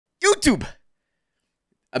YouTube.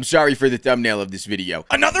 I'm sorry for the thumbnail of this video.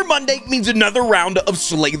 Another Monday means another round of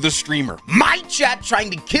Slay the Streamer. My chat trying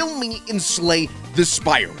to kill me in Slay the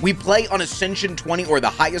Spire. We play on Ascension 20 or the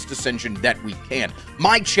highest Ascension that we can.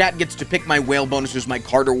 My chat gets to pick my whale bonuses, my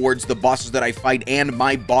card rewards, the bosses that I fight, and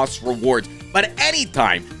my boss rewards. But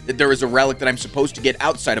anytime that there is a relic that I'm supposed to get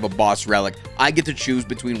outside of a boss relic, I get to choose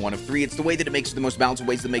between one of three. It's the way that it makes it the most balanced,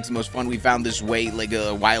 ways that makes it the most fun. We found this way like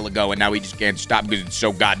a while ago, and now we just can't stop because it's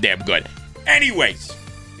so goddamn good. Anyways,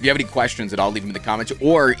 if you have any questions, I'll leave them in the comments,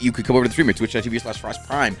 or you could come over to the streamer,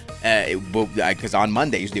 twitch.tv/frostprime, because on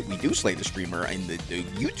Mondays that we do Slay the Streamer, and the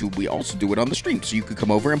YouTube, we also do it on the stream, so you could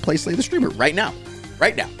come over and play Slay the Streamer right now.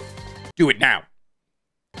 Right now. Do it now.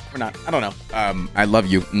 Or not. I don't know. I love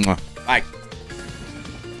you. Mwah. Bye.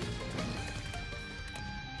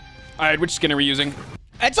 All right, which skin are we using?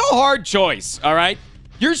 It's a hard choice, all right?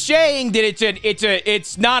 You're saying that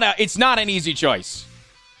it's not an easy choice.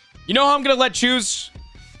 You know how I'm gonna let choose?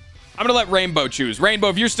 I'm gonna let Rainbow choose. Rainbow,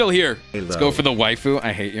 if you're still here, let's go for the waifu.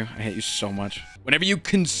 I hate you. I hate you so much. Whenever you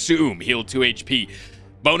consume heal 2 HP,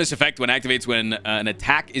 bonus effect when activates when an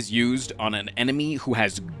attack is used on an enemy who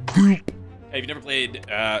has goop. Hey, if you've never played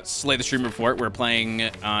Slay the Streamer before, we're playing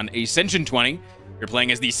on Ascension 20. We're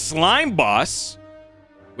playing as the slime boss,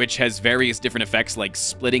 which has various different effects like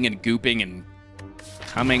splitting and gooping and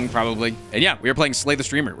coming probably. And yeah, we are playing Slay the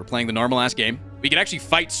Streamer. We're playing the normal ass game. We can actually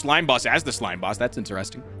fight slime boss as the slime boss. That's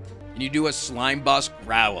interesting. Can you do a slime boss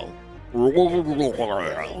growl? All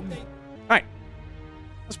right,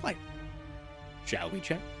 let's play. Shall we,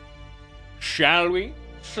 chat? Shall we?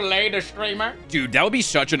 Slay the Streamer? Dude, that would be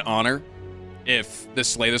such an honor if the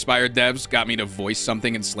Slay the Spire devs got me to voice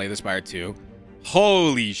something in Slay the Spire 2.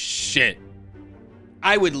 Holy shit.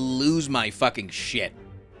 I would lose my fucking shit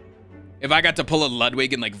if I got to pull a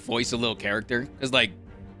Ludwig and, like, voice a little character. Because, like,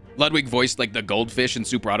 Ludwig voiced, like, the goldfish in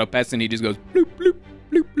Super Auto Pets, and he just goes, bloop, bloop,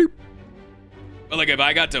 bloop, bloop. But, like, if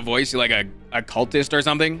I got to voice, like, a cultist or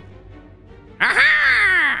something.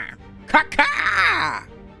 Aha! Caca!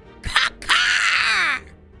 Caca!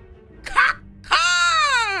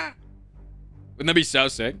 Caca! Wouldn't that be so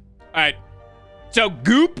sick? All right. So,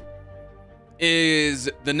 Goop is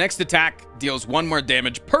the next attack deals 1 more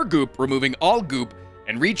damage per Goop, removing all Goop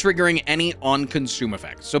and re-triggering any on-consume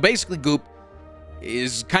effects. So, basically, Goop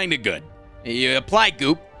is kind of good. You apply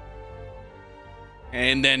Goop,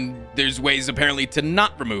 and then there's ways apparently to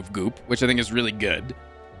not remove Goop, which I think is really good.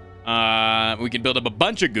 We can build up a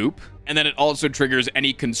bunch of Goop, and then it also triggers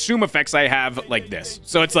any consume effects I have like this.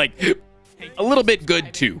 So it's like a little bit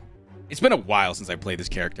good too. It's been a while since I played this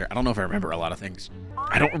character. I don't know if I remember a lot of things.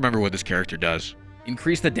 I don't remember what this character does.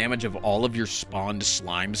 Increase the damage of all of your spawned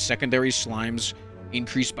slimes. Secondary slimes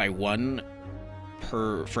increased by 1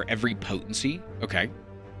 for every potency. Okay.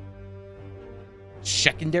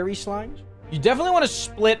 Secondary slimes? You definitely want to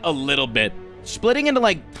split a little bit. Splitting into,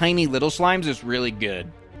 like, tiny little slimes is really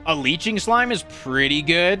good. A leeching slime is pretty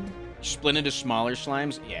good. Split into smaller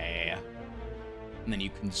slimes. Yeah. And then you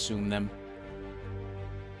consume them.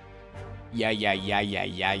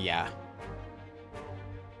 Yeah.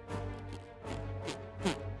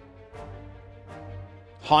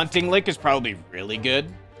 Haunting Lick is probably really good.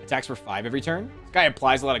 Attacks for 5 every turn. This guy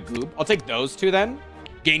applies a lot of goop. I'll take those 2 then.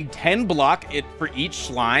 Gain 10 block for each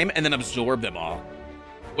slime and then absorb them all.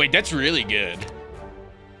 Wait, that's really good.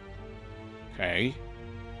 Okay.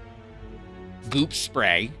 Goop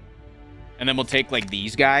spray. And then we'll take, like,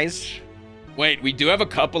 these guys. Wait, we do have a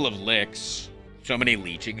couple of licks. So many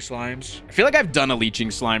leeching slimes. I feel like I've done a leeching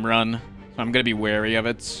slime run, so I'm going to be wary of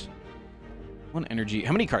it. 1 energy.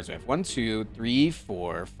 How many cards do I have? 1, 2, 3,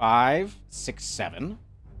 4, 5, 6, 7.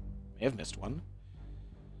 May have missed one.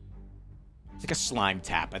 It's like a slime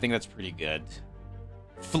tap. I think that's pretty good.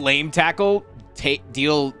 Flame tackle.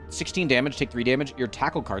 Deal 16 damage, take 3 damage. Your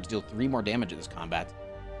tackle cards deal 3 more damage in this combat.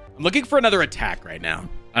 I'm looking for another attack right now.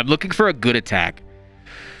 I'm looking for a good attack.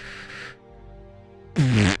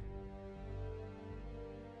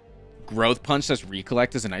 Growth Punch says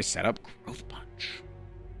Recollect is a nice setup. Growth Punch.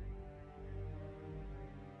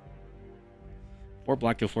 4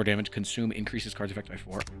 block, deal 4 damage. Consume, increases cards effect by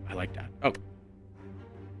 4. I like that.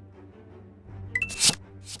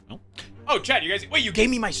 Oh, Chad, you guys... Wait, you gave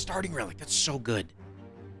me my starting relic. That's so good.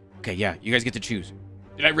 Okay, yeah, you guys get to choose.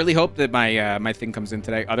 Did I really hope that my thing comes in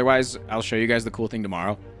today? Otherwise, I'll show you guys the cool thing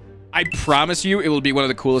tomorrow. I promise you it will be one of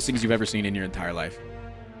the coolest things you've ever seen in your entire life.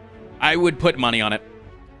 I would put money on it.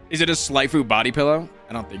 Is it a Slifu body pillow?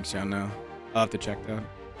 I don't think so, no. I'll have to check that.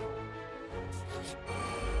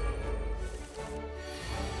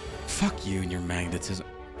 Fuck you and your magnetism.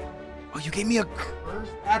 Oh, you gave me a curse?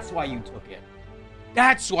 That's why you took it.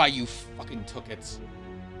 That's why you fucking took it.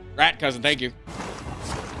 Rat cousin, thank you.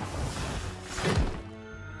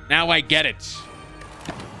 Now I get it.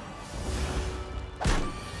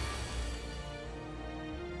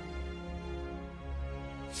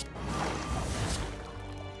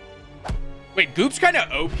 Wait, Goop's kind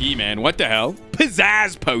of OP, man. What the hell?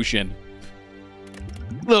 Pizzazz potion.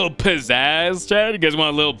 Little pizzazz, Chad. You guys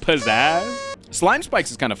want a little pizzazz? Slime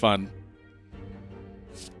spikes is kind of fun.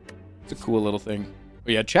 It's a cool little thing.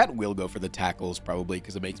 But yeah, chat will go for the tackles probably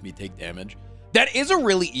because it makes me take damage. That is a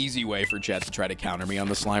really easy way for chat to try to counter me on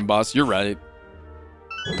the slime boss. You're right.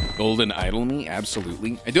 Golden idol me?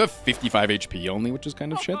 Absolutely. I do have 55 HP only, which is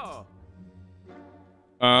kind of shit.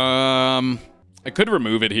 I could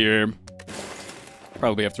remove it here.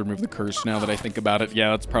 Probably have to remove the curse now that I think about it. Yeah,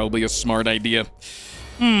 that's probably a smart idea.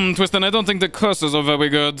 Twistin, I don't think the curses are very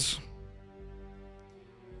good.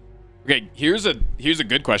 Okay, here's a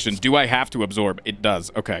good question. Do I have to absorb? It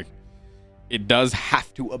does. Okay. It does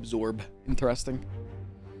have to absorb. Interesting.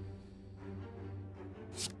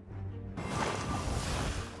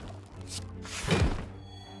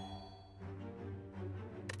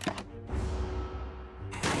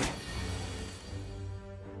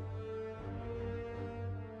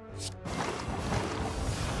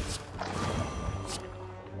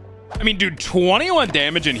 I mean, dude, 21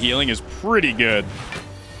 damage and healing is pretty good.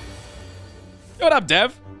 What up,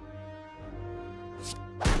 Dev?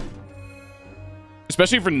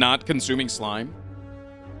 Especially for not consuming slime.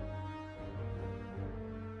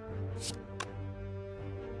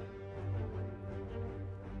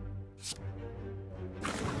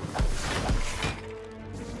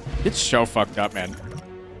 Get so fucked up, man.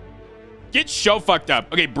 Get so fucked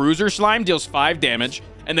up. Okay, Bruiser Slime deals 5 damage.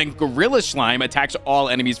 And then Gorilla Slime attacks all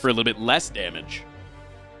enemies for a little bit less damage.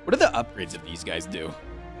 What are the upgrades that these guys do?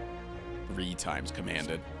 3 times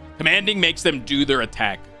commanded. Commanding makes them do their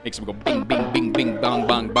attack. Makes them go bing, bing, bing, bing, bong,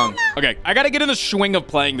 bong, bong. Okay, I gotta get in the swing of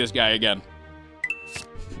playing this guy again.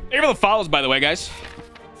 Thank you for the follows, by the way, guys.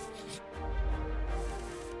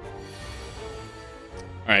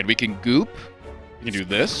 All right, we can goop. We can do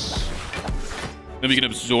this. Then we can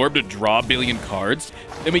absorb to draw a billion cards.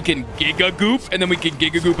 Then we can Giga Goop, and then we can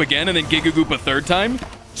Giga Goop again, and then Giga Goop a 3rd time.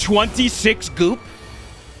 26 Goop.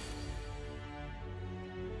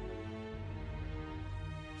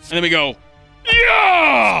 And then we go,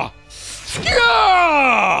 yeah!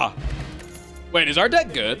 Yeah! Wait, is our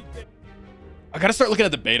deck good? I gotta start looking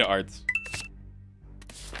at the beta arts.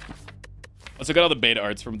 Let's look at all the beta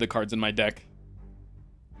arts from the cards in my deck.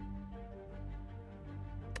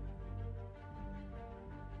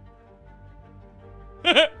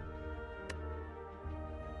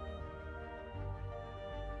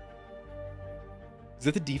 Is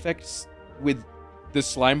that the defects with the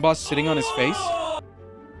slime boss sitting on his face?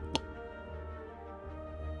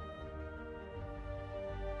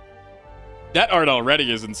 That art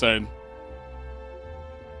already is insane.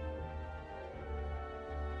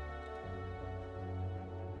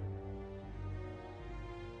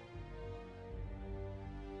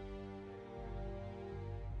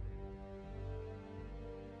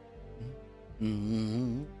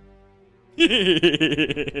 Mm-hmm.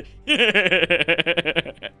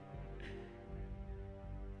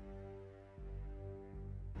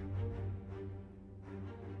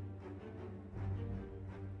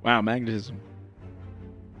 Wow, magnetism.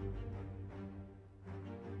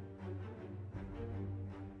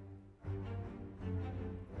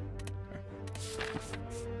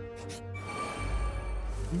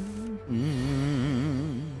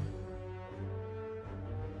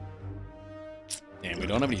 Damn, we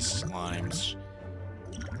don't have any slimes.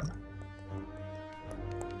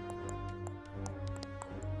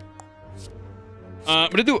 I'm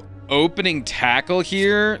gonna do opening tackle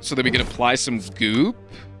here so that we can apply some goop.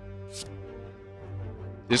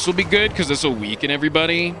 This will be good because this will weaken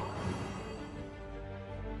everybody.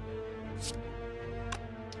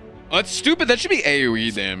 Oh, that's stupid. That should be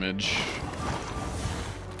AoE damage.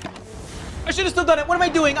 I should have still done it. What am I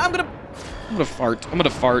doing? I'm gonna fart. I'm gonna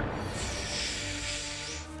fart.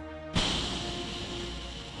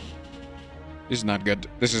 This is not good.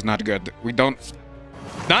 This is not good. We don't...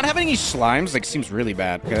 Not having any slimes, like, seems really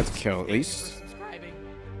bad. Okay, that's a kill, at least.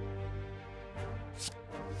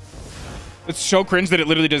 It's so cringe that it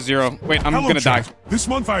literally does 0. Wait, I'm gonna die. This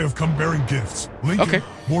month I have come bearing gifts. Lincoln,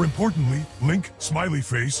 more importantly, Link, smiley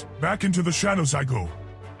face, back into the shadows I go.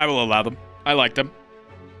 I will allow them. I like them.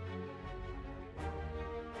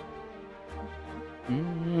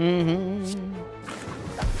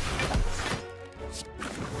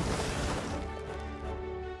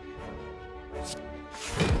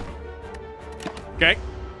 Okay.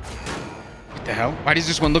 What the hell? Why does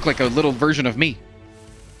this one look like a little version of me?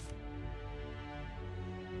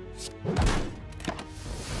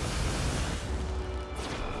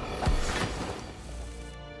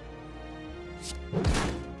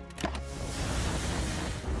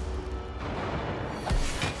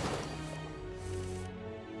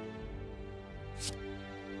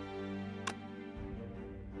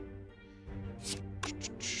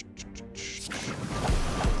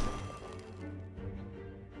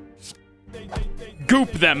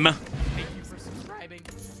 Goop them. Thank you for subscribing.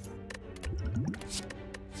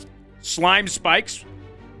 Slime spikes.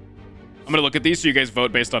 I'm gonna look at these so you guys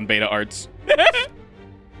vote based on beta arts.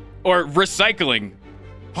 Or recycling.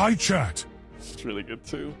 Hi, chat. It's really good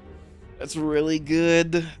too. That's really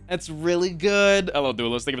good. That's really good. Hello,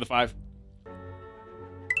 Duelist. Thank you for the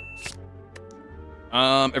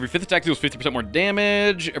 5. Every 5th attack deals 50% more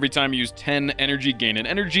damage. Every time you use 10 energy, gain an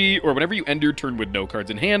energy. Or whenever you end your turn with no cards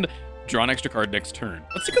in hand, draw an extra card next turn.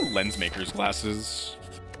 Let's take a Lens Maker's glasses.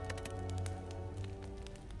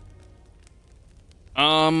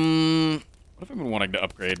 What have I been wanting to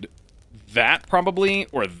upgrade? That probably,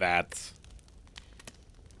 or that.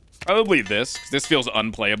 Probably this, 'cause this feels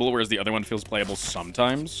unplayable, whereas the other one feels playable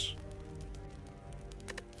sometimes.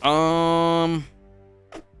 I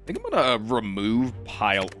think I'm gonna remove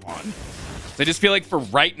Pile On. I just feel like for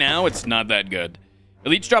right now, it's not that good.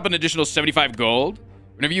 It'll each drop an additional 75 gold.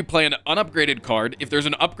 Whenever you play an unupgraded card, if there's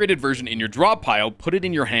an upgraded version in your draw pile, put it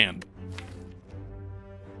in your hand.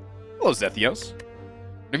 Hello, Zethios.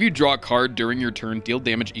 Whenever you draw a card during your turn, deal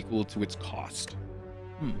damage equal to its cost.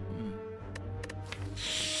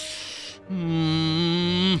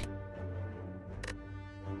 You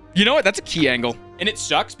know what? That's a key angle. And it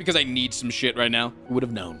sucks because I need some shit right now. Who would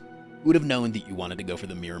have known? Who would have known that you wanted to go for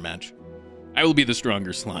the mirror match? I will be the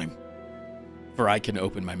stronger slime. For I can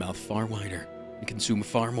open my mouth far wider and consume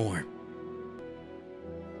far more.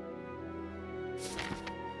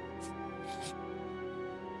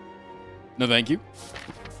 No, thank you.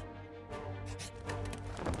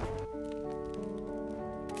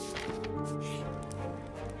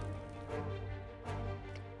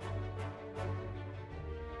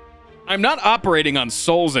 I'm not operating on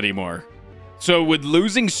souls anymore. So would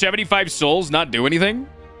losing 75 souls not do anything?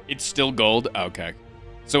 It's still gold? Okay.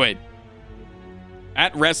 So wait.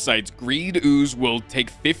 At rest sites, Greed Ooze will take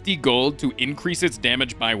 50 gold to increase its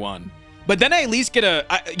damage by 1. But then I at least get a...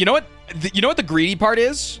 you know what? You know what the greedy part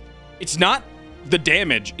is? It's not the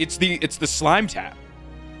damage. It's the slime tap.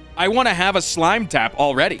 I want to have a slime tap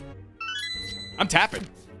already. I'm tapping.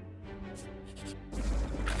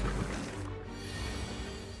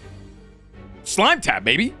 Slime tap,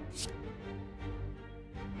 baby.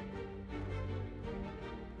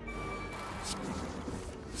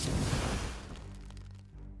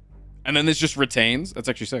 And then this just retains. That's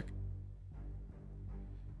actually sick.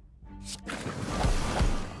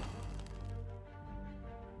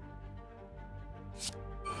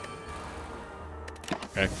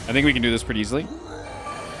 Okay, I think we can do this pretty easily.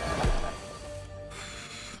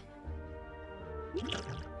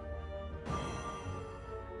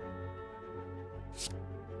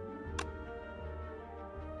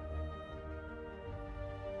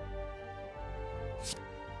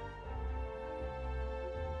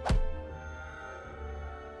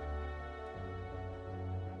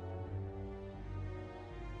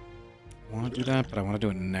 I want to do that, but I want to do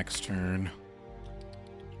it next turn.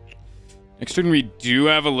 Next turn, we do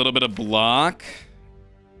have a little bit of block.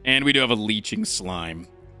 And we do have a leeching slime.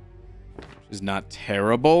 Which is not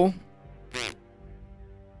terrible.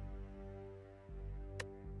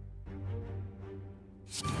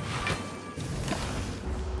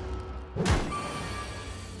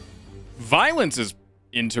 Violence is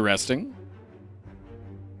interesting.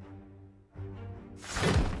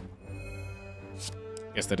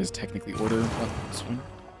 I guess that is technically order. This one.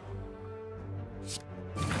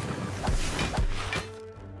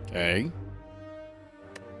 Okay.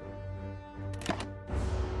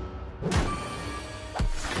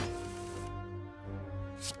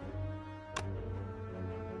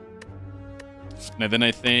 And then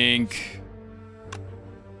I think...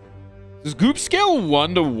 Does Goop scale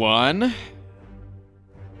 1 to 1?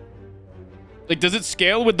 Like, does it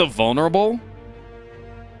scale with the vulnerable?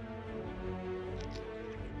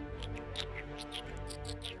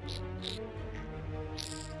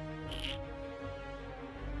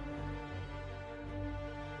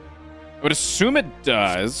 I would assume it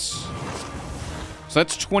does. So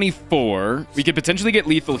that's 24. We could potentially get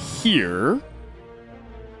lethal here.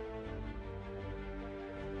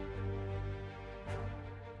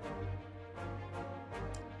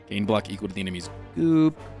 Gain block equal to the enemy's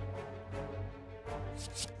goop.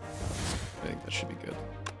 I think that should be good.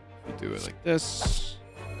 We do it like this.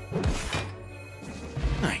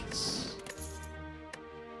 Nice.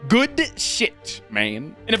 Good shit,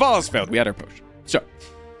 man. And if all else failed, we had our potion. So,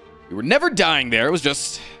 we were never dying there. It was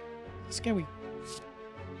just scary.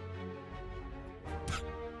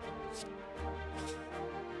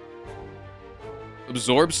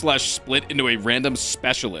 Absorb / split into a random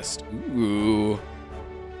specialist. Ooh.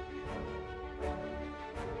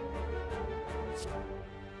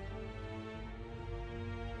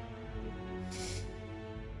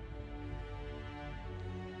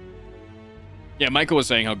 Yeah, Michael was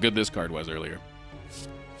saying how good this card was earlier.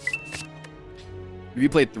 If you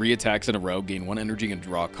play 3 attacks in a row, gain 1 energy and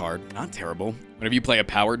draw a card. Not terrible. Whenever you play a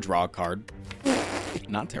power, draw a card.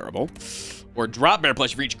 Not terrible. Or drop bear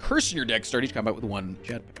plus for each curse in your deck. Start each combat with 1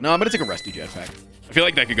 jetpack. No, I'm going to take a rusty jetpack. I feel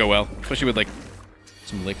like that could go well. Especially with, like,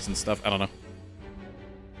 some licks and stuff. I don't know.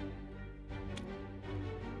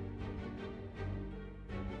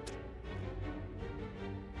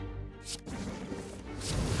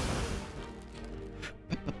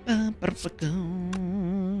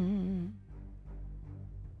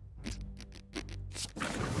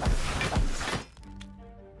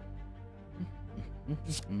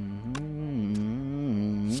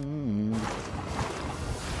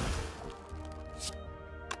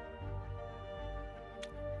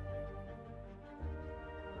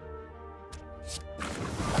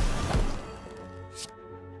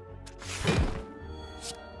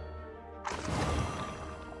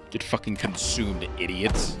 Get fucking consumed,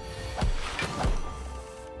 idiots.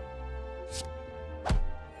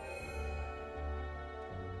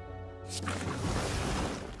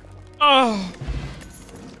 Oh.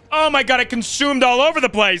 Oh my god, it consumed all over the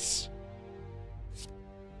place.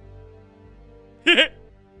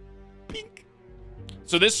 Pink.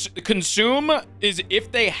 So this consume is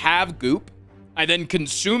if they have goop, I then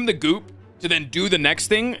consume the goop to then do the next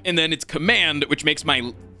thing, and then it's command, which makes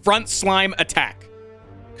my front slime attack.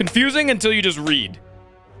 Confusing until you just read.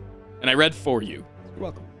 And I read for you. You're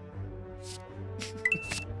welcome.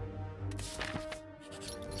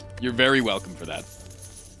 You're very welcome for that.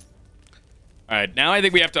 Alright, now I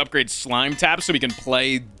think we have to upgrade slime taps so we can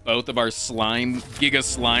play both of our slime, giga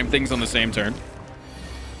slime things on the same turn.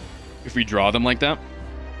 If we draw them like that.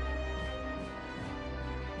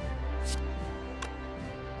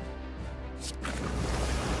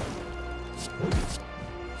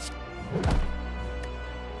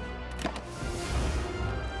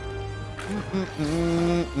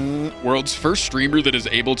 World's first streamer that is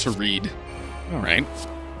able to read. All right.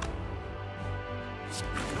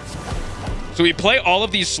 So we play all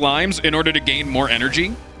of these slimes in order to gain more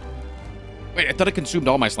energy. Wait, I thought it consumed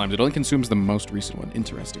all my slimes. It only consumes the most recent one.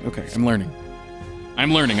 Interesting. Okay, I'm learning.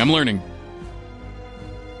 I'm learning.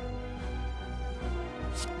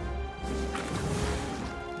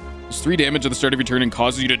 It's 3 damage at the start of your turn and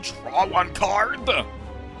causes you to draw 1 card. All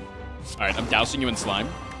right, I'm dousing you in slime.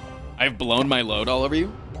 I've blown my load all over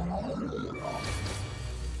you.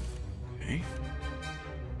 Okay.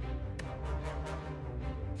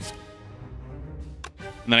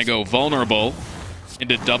 And then I go vulnerable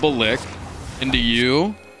into double lick, into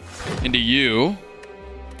you, into you.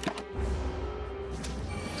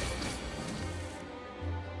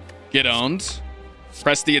 Get owned.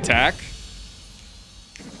 Press the attack.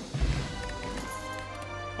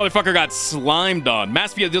 Motherfucker got slimed on.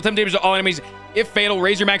 Mass field, deal 10 damage to all enemies. If fatal,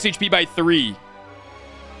 raise your max HP by 3.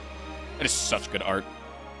 That is such good art.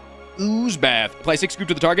 Ooze Bath. Apply 6 scoop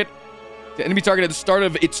to the target. The enemy target at the start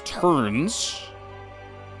of its turns.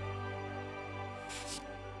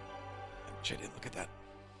 Actually, I didn't look at that.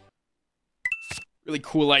 Really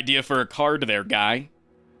cool idea for a card there, guy.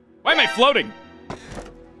 Why am I floating?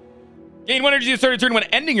 Gain 1 energy at the start of your turn. When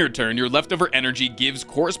ending your turn, your leftover energy gives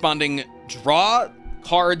corresponding draw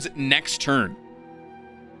cards next turn.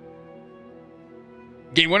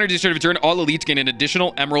 Gain 1 energy at the start of your turn. All elites gain an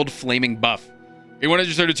additional emerald flaming buff. Gain 1 energy at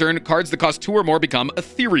the start of your turn. Cards that cost 2 or more become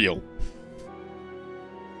ethereal.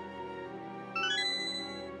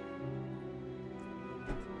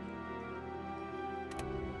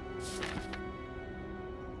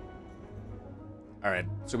 All right,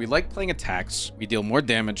 so we like playing attacks. We deal more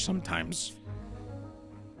damage sometimes.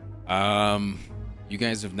 You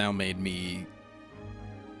guys have now made me...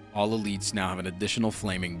 All elites now have an additional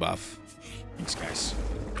flaming buff. Thanks, guys.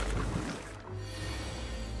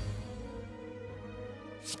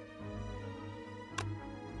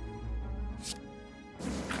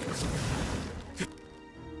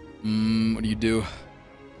 What do you do?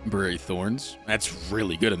 Temporary Thorns? That's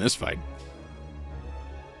really good in this fight.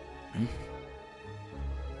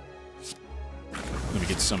 Let me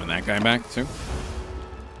get some of that guy back, too.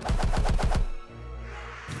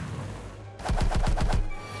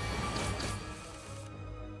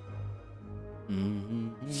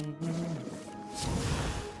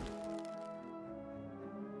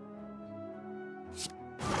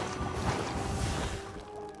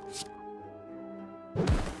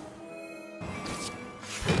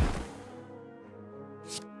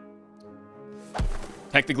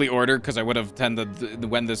 Technically order, because I would have tended to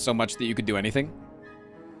win this so much that you could do anything.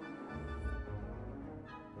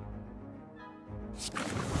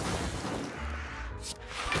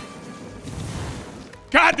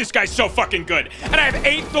 God, this guy's so fucking good. And I have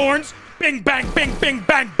 8 thorns. Bing, bang, bing, bing,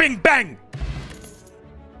 bang, bing, bang.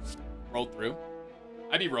 Roll through.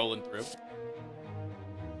 I'd be rolling through.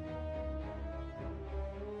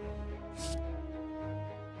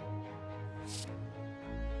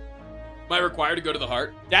 Am I required to go to the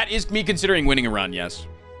heart? That is me considering winning a run, yes.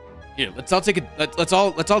 Here, let's all take a let's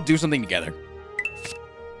all do something together.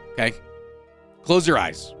 Okay? Close your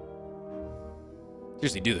eyes.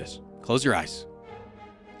 Seriously, do this. Close your eyes.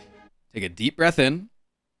 Take a deep breath in.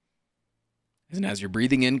 And as you're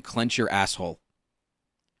breathing in, clench your asshole.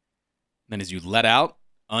 Then as you let out,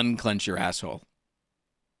 unclench your asshole.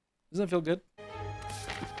 Doesn't that feel good?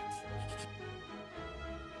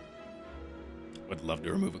 Would love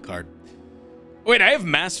to remove a card. Wait, I have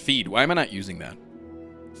mass feed. Why am I not using that?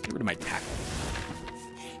 Get rid of my tackle.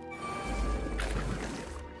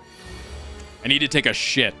 I need to take a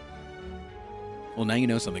shit. Well, now you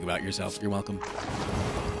know something about yourself. You're welcome.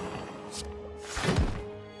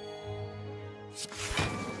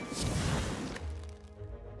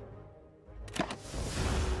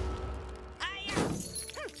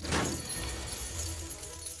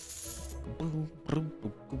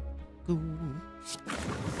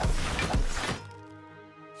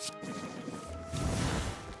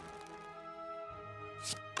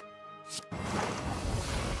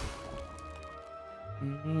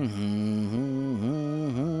 Mm-hmm.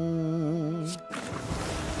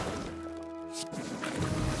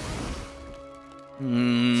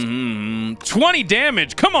 20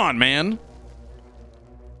 damage. Come on, man.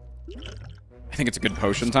 I think it's a good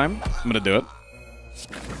potion time. I'm gonna do it.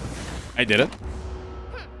 I did it.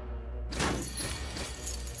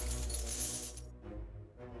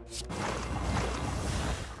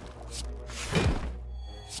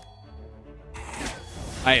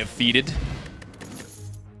 I have feeded.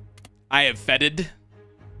 I have fedded.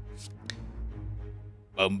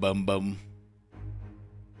 Bum, bum, bum.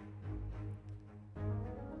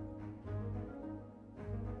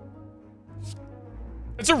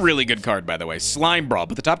 It's a really good card, by the way. Slime Brawl.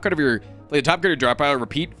 Put the top card of your... Play the top card of your drop pile.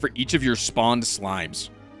 Repeat for each of your spawned slimes.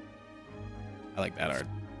 I like that art.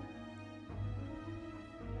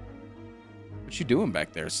 What you doing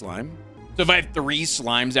back there, slime? So if I have 3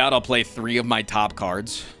 slimes out, I'll play 3 of my top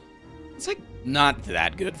cards. It's like not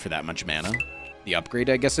that good for that much mana. The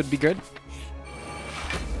upgrade, I guess, would be good.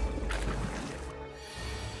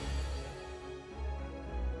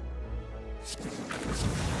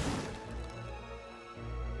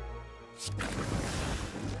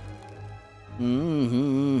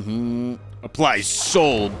 Apply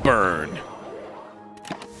soul burn.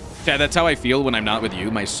 Yeah, that's how I feel when I'm not with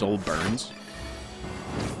you. My soul burns.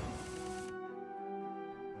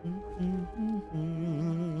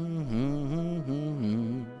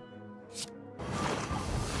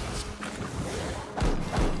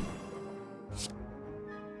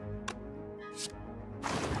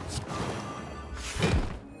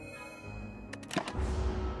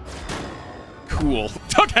 Cool.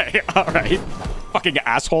 Okay, all right. Fucking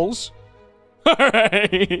assholes. All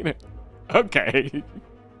right. Okay.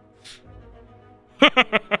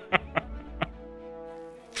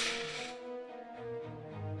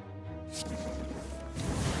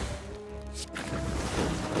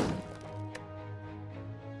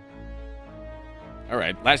 All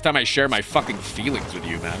right. Last time I shared my fucking feelings with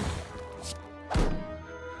you, man.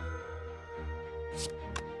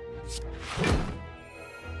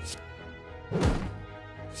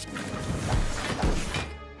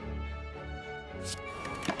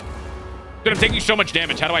 Dude, I'm taking so much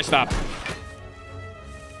damage. How do I stop?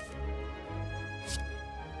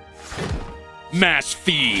 Mass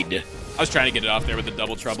feed. I was trying to get it off there with the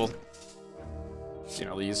double trouble. See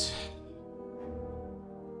all these.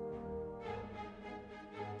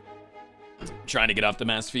 Trying to get off the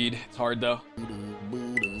mass feed. It's hard though.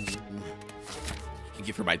 Thank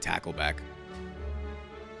you for my tackle back.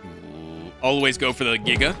 Ooh. Always go for the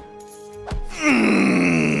Giga.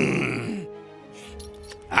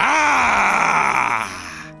 Ah!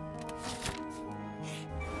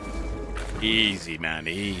 Easy, man,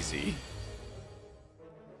 easy.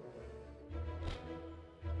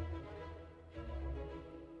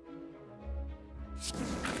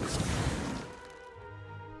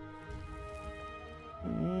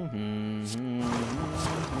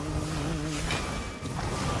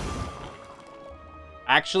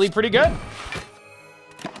 Actually pretty good.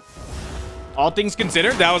 All things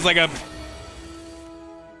considered, that was like a...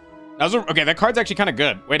 Okay, that card's actually kind of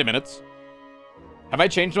good. Wait a minute. Have I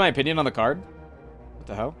changed my opinion on the card? What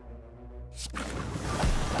the hell?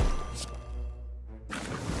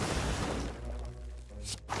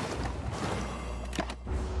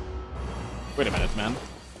 Wait a minute, man.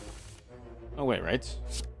 Oh, wait, right?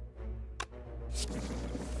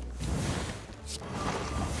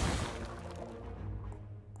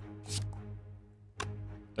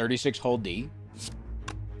 $36 hold D.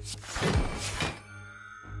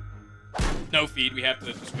 No feed. We have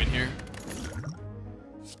to just win here.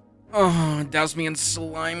 Oh, douse me in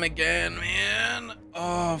slime again, man.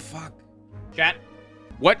 Oh, fuck. Chat,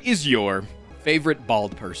 what is your favorite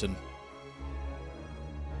bald person?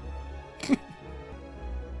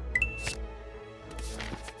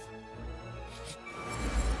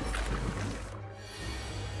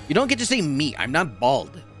 You don't get to say me. I'm not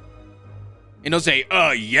bald. And don't say,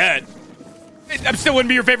 yet. I still wouldn't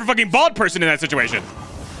be your favorite fucking bald person in that situation.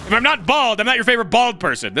 If I'm not bald, I'm not your favorite bald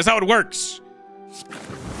person. That's how it works.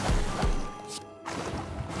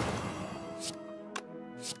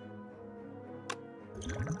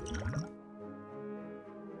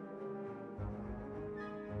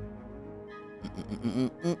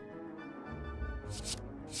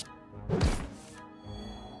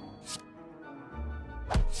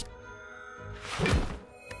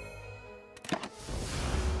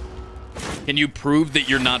 Can you prove that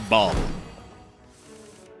you're not bald?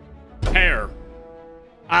 Hair.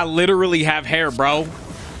 I literally have hair, bro. Wait,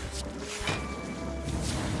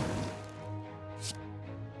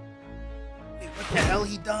 what the hell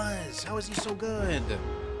he does? How is he so good?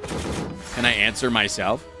 Can I answer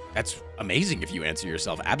myself? That's amazing if you answer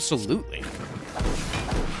yourself. Absolutely.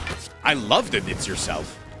 I love that it's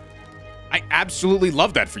yourself. I absolutely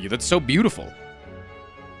love that for you. That's so beautiful.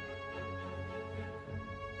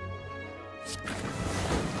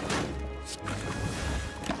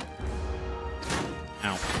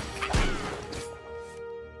 Ow.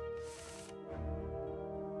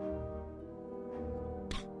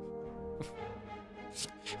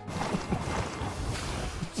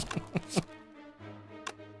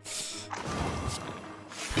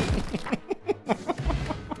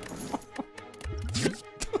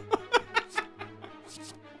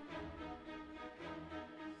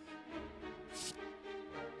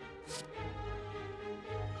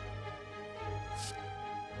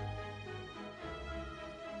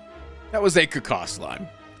 That was a caca slime.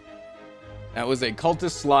 That was a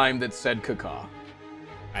cultist slime that said caca.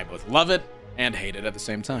 I both love it and hate it at the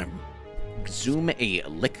same time. Zoom a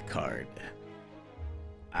lick card.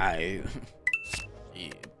 Whenever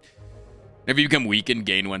you become weakened,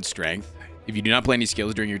 gain 1 strength. If you do not play any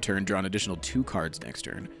skills during your turn, draw an additional 2 cards next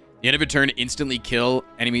turn. The end of a turn, instantly kill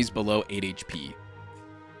enemies below 8 HP.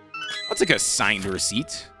 That's like a signed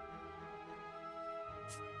receipt.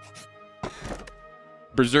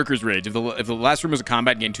 Berserker's Rage. If the last room was a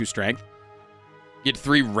combat, gain 2 strength. Get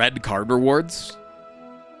 3 red card rewards.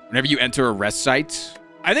 Whenever you enter a rest site.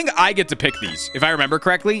 I think I get to pick these. If I remember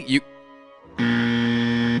correctly, you...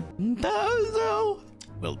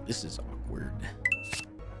 Well, this is awkward.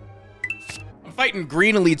 I'm fighting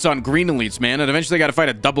green elites on green elites, man. And eventually I got to fight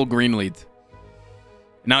a double green elite.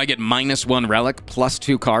 Now I get -1 relic, plus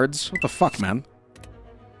 2 cards. What the fuck, man?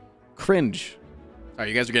 Cringe. Sorry,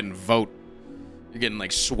 you guys are getting vote. You're getting,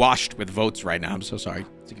 like, swashed with votes right now. I'm so sorry.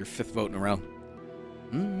 It's like your 5th vote in a row.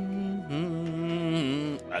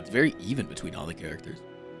 It's very even between all the characters.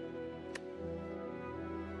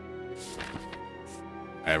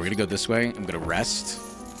 All right, we're going to go this way. I'm going to rest.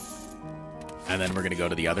 And then we're going to go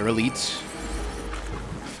to the other elites.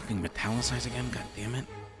 Fucking metallicize again? God damn it.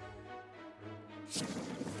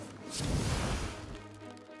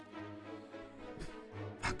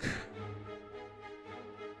 Fuck.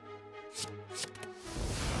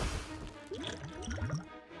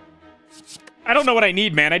 I don't know what I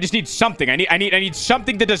need, man. I just need something. I need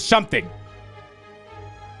something that does something.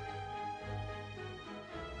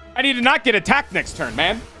 I need to not get attacked next turn,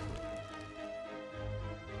 man.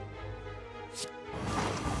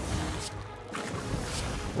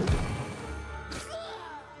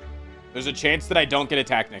 There's a chance that I don't get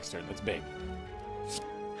attacked next turn. That's big.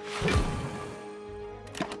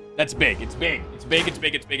 That's big. It's big. It's big. It's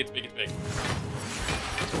big. It's big. It's big. It's big.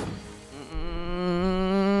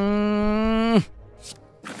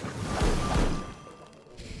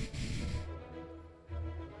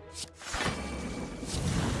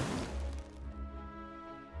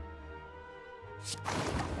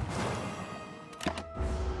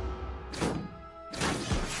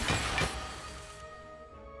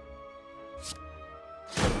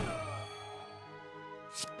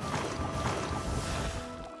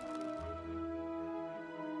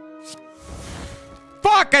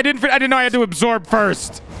 Fuck! I didn't know I had to absorb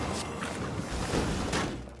first.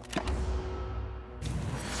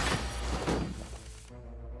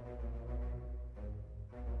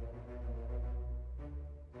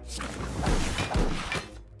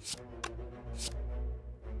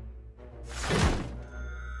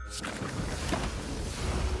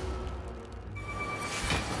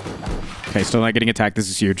 Okay, still not getting attacked. This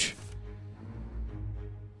is huge.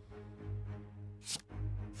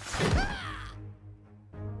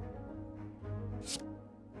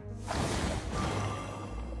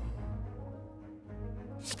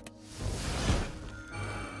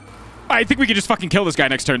 I think we can just fucking kill this guy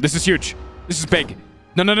next turn. This is huge. This is big.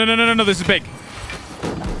 No, no, no, no, no, no, no. This is big.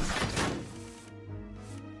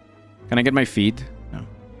 Can I get my feed? No.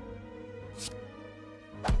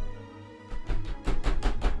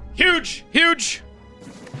 Huge! Huge!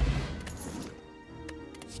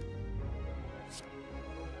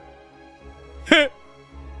 I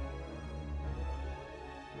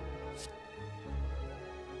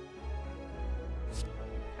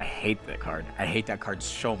hate that card. I hate that card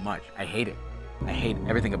so much. I hate it. I hate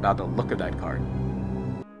everything about the look of that card.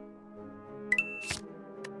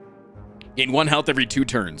 Gain 1 health every 2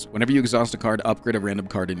 turns. Whenever you exhaust a card, upgrade a random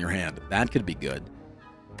card in your hand. That could be good.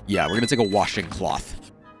 Yeah, we're going to take a washing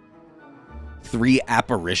cloth. 3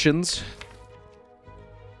 apparitions.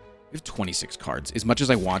 We have 26 cards. As much as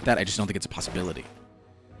I want that, I just don't think it's a possibility.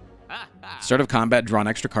 Start of combat, draw an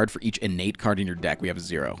extra card for each innate card in your deck. We have a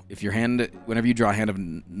 0. If your hand, whenever you draw a hand of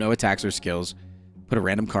no attacks or skills, put a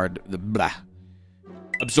random card. Blah.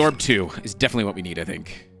 Absorb 2 is definitely what we need, I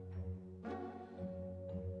think.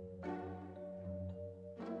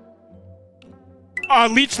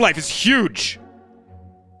 Leech Life is huge.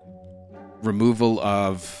 Removal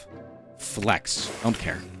of Flex. Don't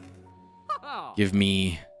care. Give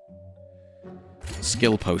me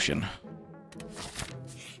Skill Potion.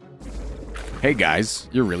 Hey guys,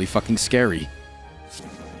 you're really fucking scary.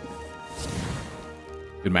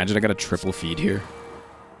 Imagine I got a triple feed here.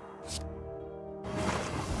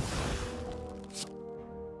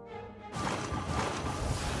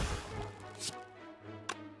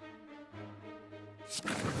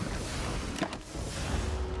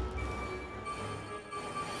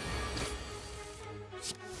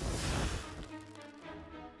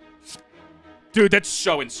 Dude, that's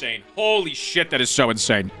so insane. Holy shit, that is so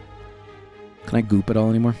insane. Can I goop at all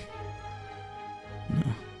anymore? No.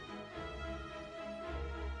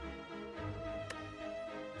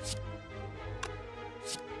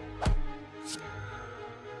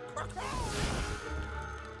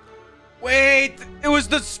 Wait! It was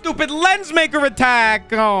the stupid lens maker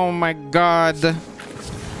attack! Oh my god.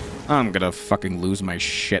 I'm gonna fucking lose my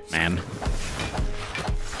shit, man.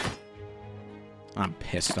 I'm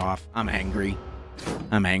pissed off. I'm angry.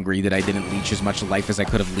 I'm angry that I didn't leech as much life as I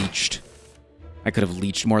could have leeched. I could have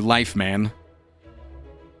leeched more life, man.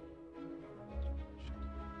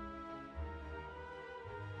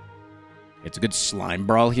 It's a good slime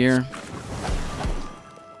brawl here.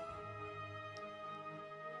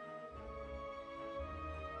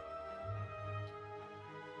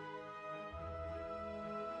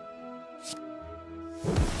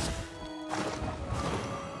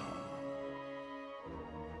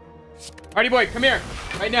 Hardy boy, come here.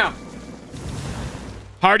 Right now.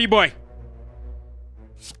 Hardy boy.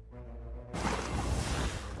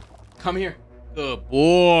 Come here. Good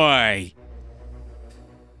boy.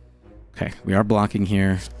 Okay, we are blocking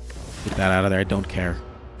here. Get that out of there. I don't care.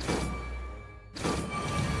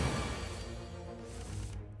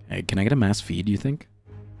 Hey, can I get a mass feed, you think?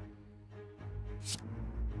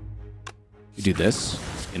 You do this.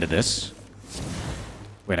 Into this.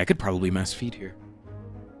 Wait, I could probably mass feed here.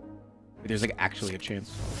 Wait, there's like actually a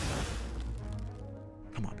chance.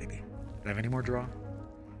 Come on, baby. Do I have any more draw?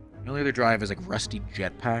 The only other draw I have is like Rusty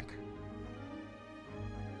Jetpack.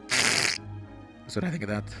 That's what I think of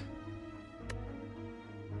that.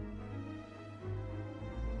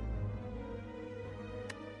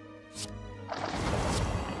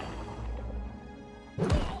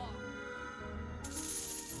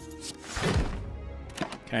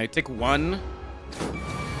 Okay, take 1.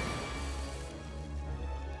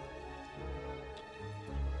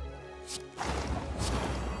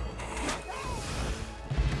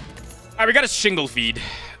 Alright, we got a shingle feed.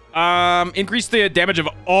 Increase the damage of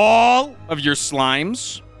all of your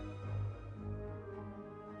slimes.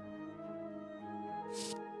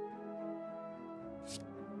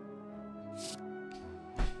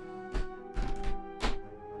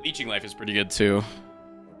 Leeching life is pretty good too.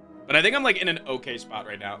 But I think I'm like in an okay spot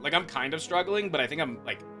right now. Like I'm kind of struggling, but I think I'm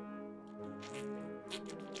like,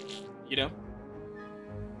 you know?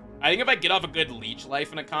 I think if I get off a good leech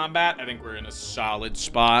life in a combat, I think we're in a solid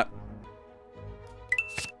spot.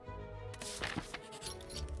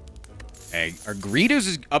 Hey, our Greedos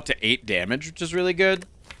is up to 8 damage, which is really good.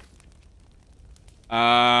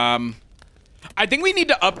 I think we need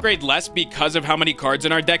to upgrade less because of how many cards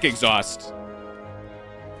in our deck exhaust.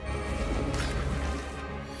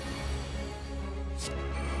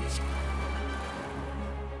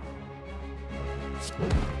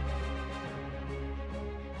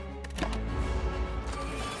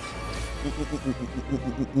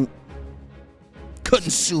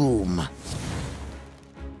 Consume.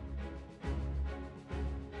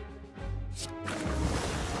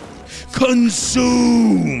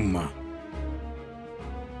 Consume.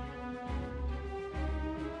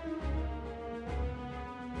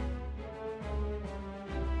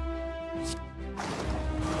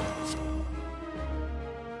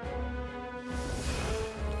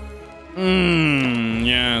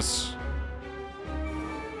 Yes.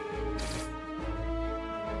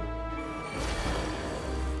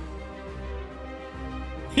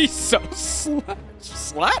 He's so flat.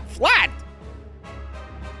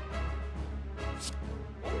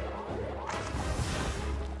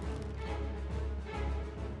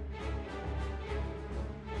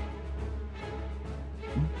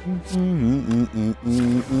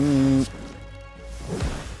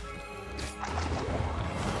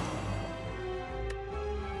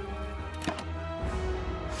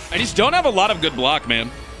 I just don't have a lot of good block,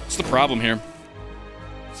 man. That's the problem here.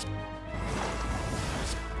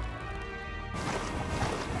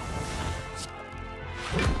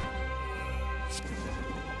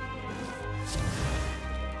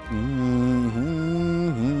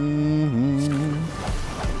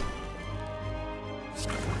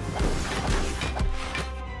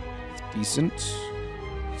 Decent.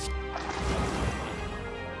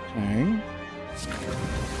 Okay.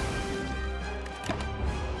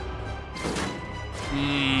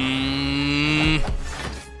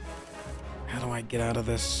 How do I get out of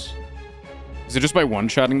this? Is it just by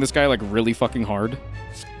one-shotting this guy, like, really fucking hard?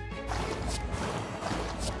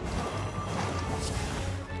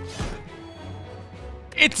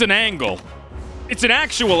 It's an angle. It's an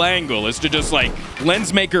actual angle, is to just, like,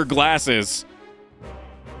 lens maker glasses.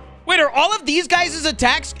 Wait, are all of these guys'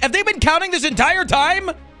 attacks, have they been counting this entire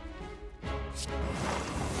time?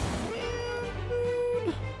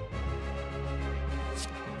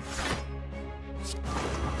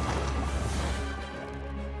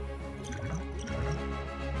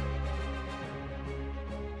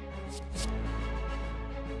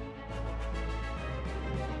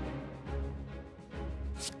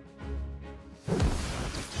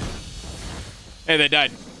 Hey, they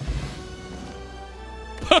died.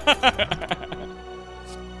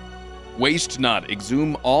 Waste not.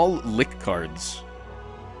 Exhume all lick cards.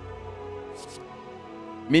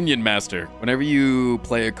 Minion Master. Whenever you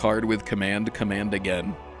play a card with command, command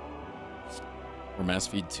again. Or Mass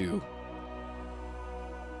Feed 2.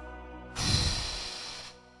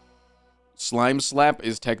 Slime Slap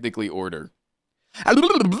is technically order.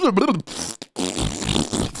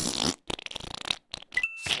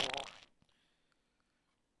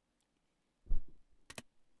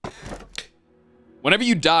 Whenever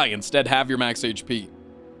you die, instead have your max HP.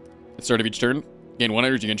 At the start of each turn, gain 1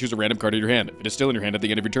 energy and choose a random card in your hand. If it is still in your hand at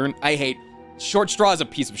the end of your turn, I hate... Short Straw is a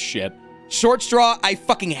piece of shit. Short Straw, I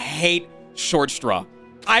fucking hate Short Straw.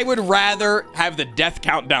 I would rather have the death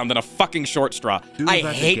countdown than a fucking Short Straw. I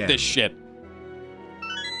hate this shit.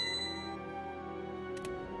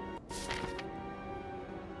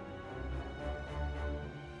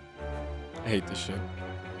 I hate this shit.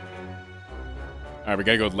 Alright, we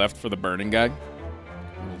gotta go left for the burning guy.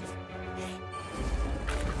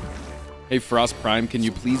 Hey, frostprime, can you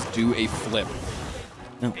please do a flip?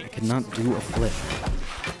 No, I cannot do a flip.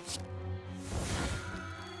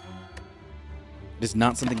 It is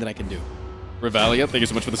not something that I can do. Revalia, thank you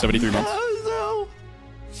so much for the 73 months.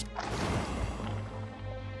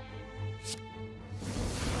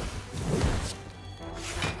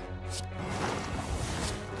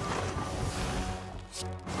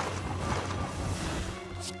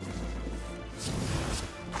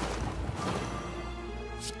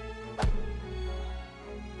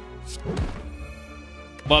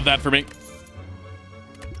 Love that for me.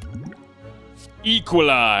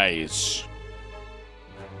 Equalize.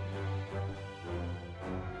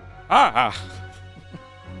 Ah.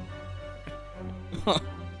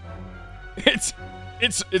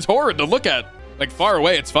 It's horrid to look at. Like far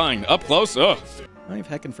away, it's fine. Up close, ugh. I've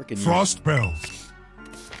heckin' freaking Frost Bell.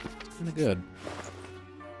 It's kinda good.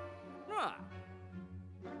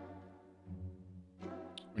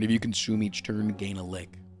 Whenever you consume each turn, gain a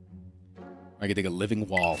lick. I can take a living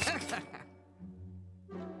wall.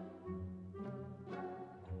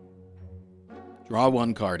 Draw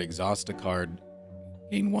 1 card, exhaust a card.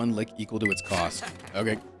 Gain 1 lick equal to its cost.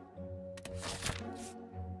 Okay.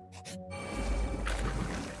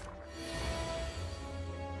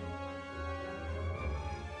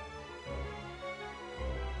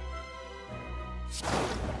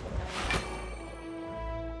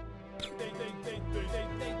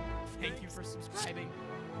 Thank you for subscribing.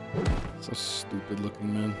 So stupid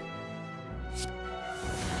looking, man.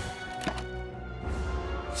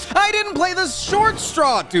 I didn't play the short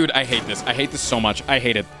straw. Dude, I hate this. I hate this so much. I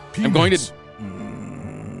hate it. I'm going to...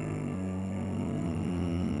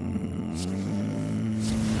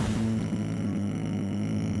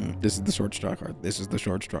 This is the short straw card. This is the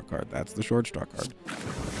short straw card. That's the short straw card.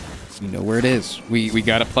 You know where it is. We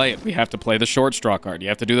gotta play it. We have to play the short straw card. You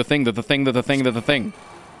have to do the thing, the thing, the thing, the thing.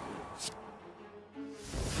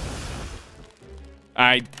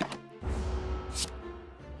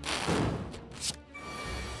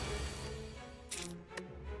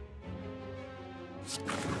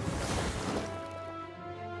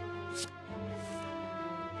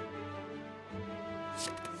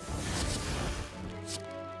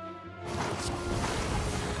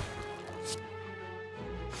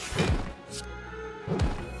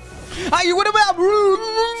 What about?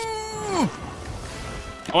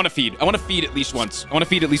 I want to feed. I want to feed at least once. I want to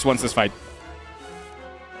feed at least once this fight.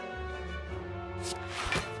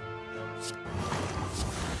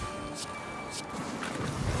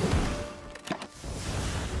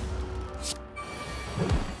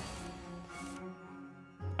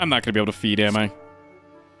 I'm not gonna be able to feed, am I?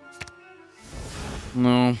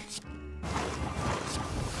 No.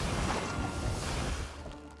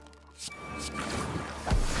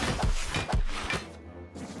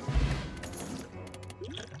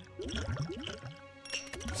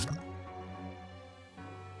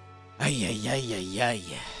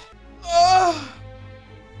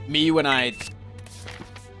 Me when I...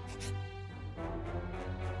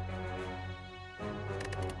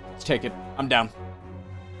 Let's take it. I'm down.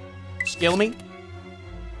 Skill me.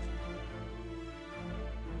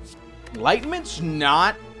 Enlightenment's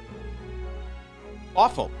not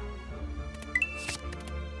awful.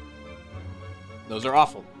 Those are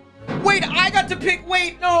awful. Wait, I got to pick.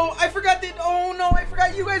 Wait, no, I forgot that. Oh no, I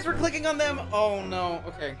forgot you guys were clicking on them. Oh no,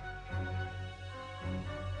 okay.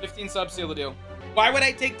 15 subs, seal the deal. Why would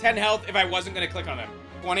I take 10 health if I wasn't gonna click on them?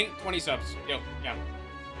 20 subs. Yo, yeah.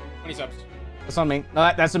 20 subs. That's on me.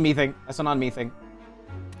 No, that's a me thing. That's an on me thing.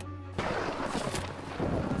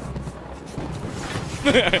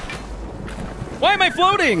 Why am I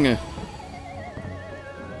floating? Wait,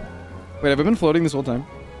 have I been floating this whole time?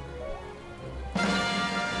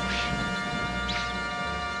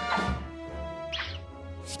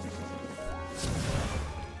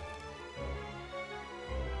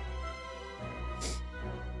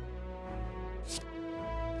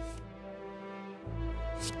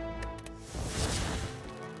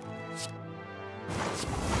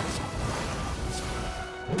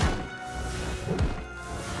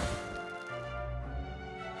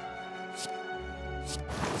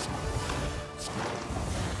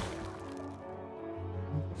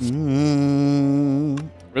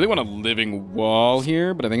 Really want a living wall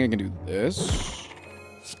here, but I think I can do this.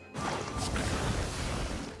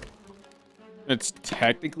 It's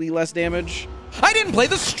technically less damage. I didn't play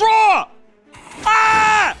the straw!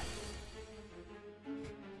 Ah!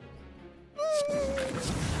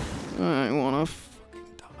 I wanna fucking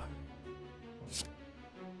die.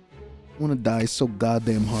 I wanna die so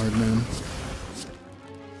goddamn hard, man.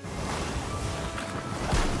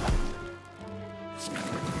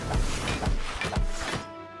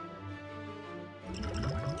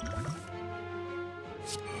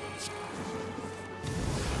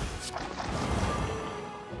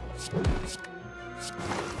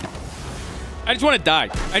 I just want to die.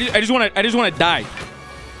 I just want to die.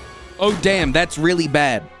 Oh damn, that's really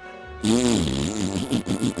bad.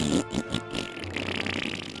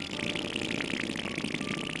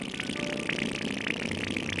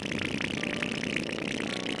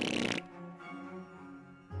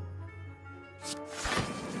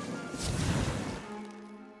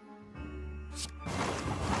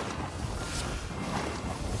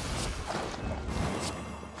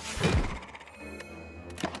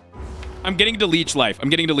 I'm getting to leech life. I'm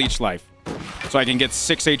getting to leech life. So I can get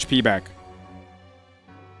 6 HP back.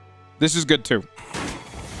 This is good too.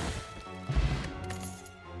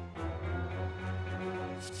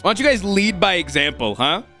 Why don't you guys lead by example,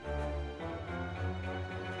 huh?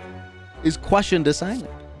 Is question to silent.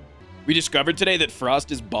 We discovered today that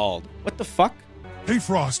Frost is bald. What the fuck? Hey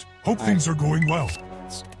Frost, hope things are going well.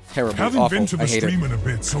 It's terrible. Haven't awful. been to the I hate stream it. in a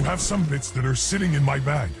bit, so have some bits that are sitting in my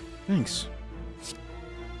bag. Thanks.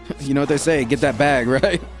 You know what they say, get that bag,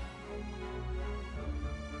 right?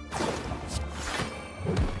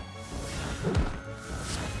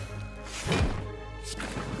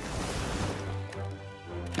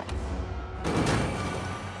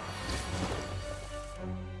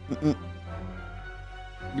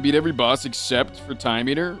 You beat every boss except for Time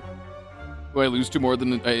Eater. Do I lose to more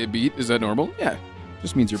than I beat? Is that normal? Yeah.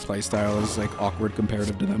 Just means your playstyle is like awkward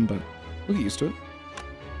comparative to them, but we'll get used to it.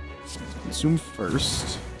 Consume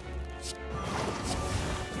first.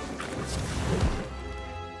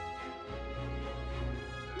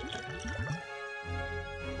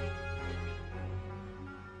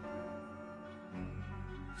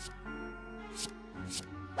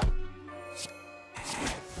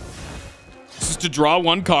 To draw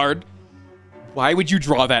one card. Why would you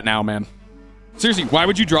draw that now, man? Seriously, why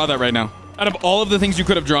would you draw that right now? Out of all of the things you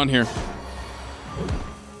could have drawn here.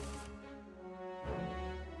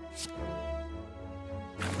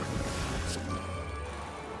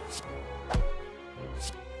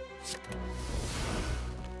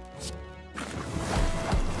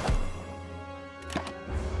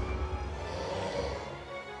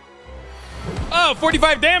 Oh,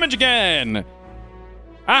 45 damage again.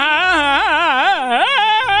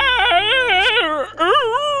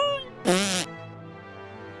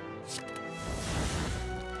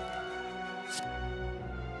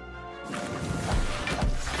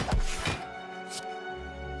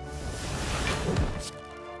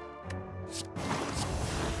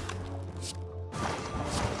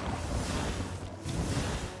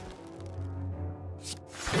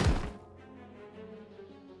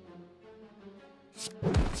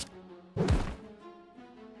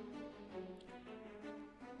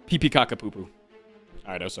 Pee-pee caca poo-poo.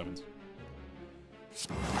 All right, no summons.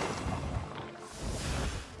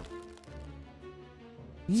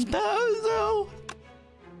 No.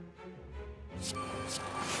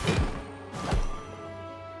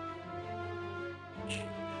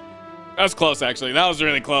 That was close, actually. That was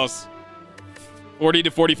really close. 40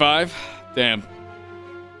 to 45. Damn.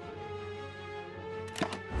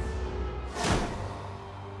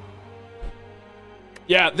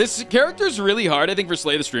 Yeah, this character is really hard, I think, for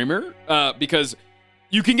Slay the Streamer, because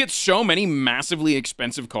you can get so many massively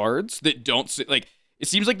expensive cards that don't, like, it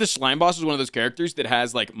seems like the Slime Boss is one of those characters that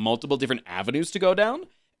has, like, multiple different avenues to go down,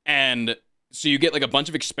 and so you get, like, a bunch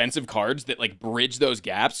of expensive cards that, like, bridge those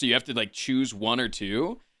gaps, so you have to, like, choose one or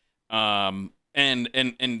two, and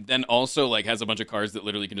then also, like, has a bunch of cards that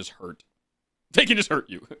literally can just hurt. They can just hurt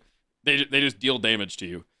you. They just deal damage to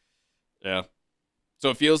you. Yeah. So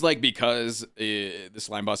it feels like because the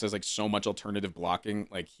Slime Boss has like so much alternative blocking,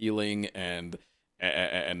 like healing and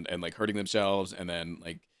like hurting themselves, and then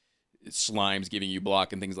like slimes giving you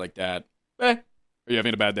block and things like that. Are you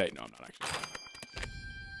having a bad day? No, I'm not actually.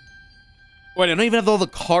 Wait, I don't even have all the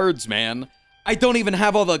cards, man. I don't even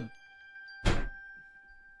have all the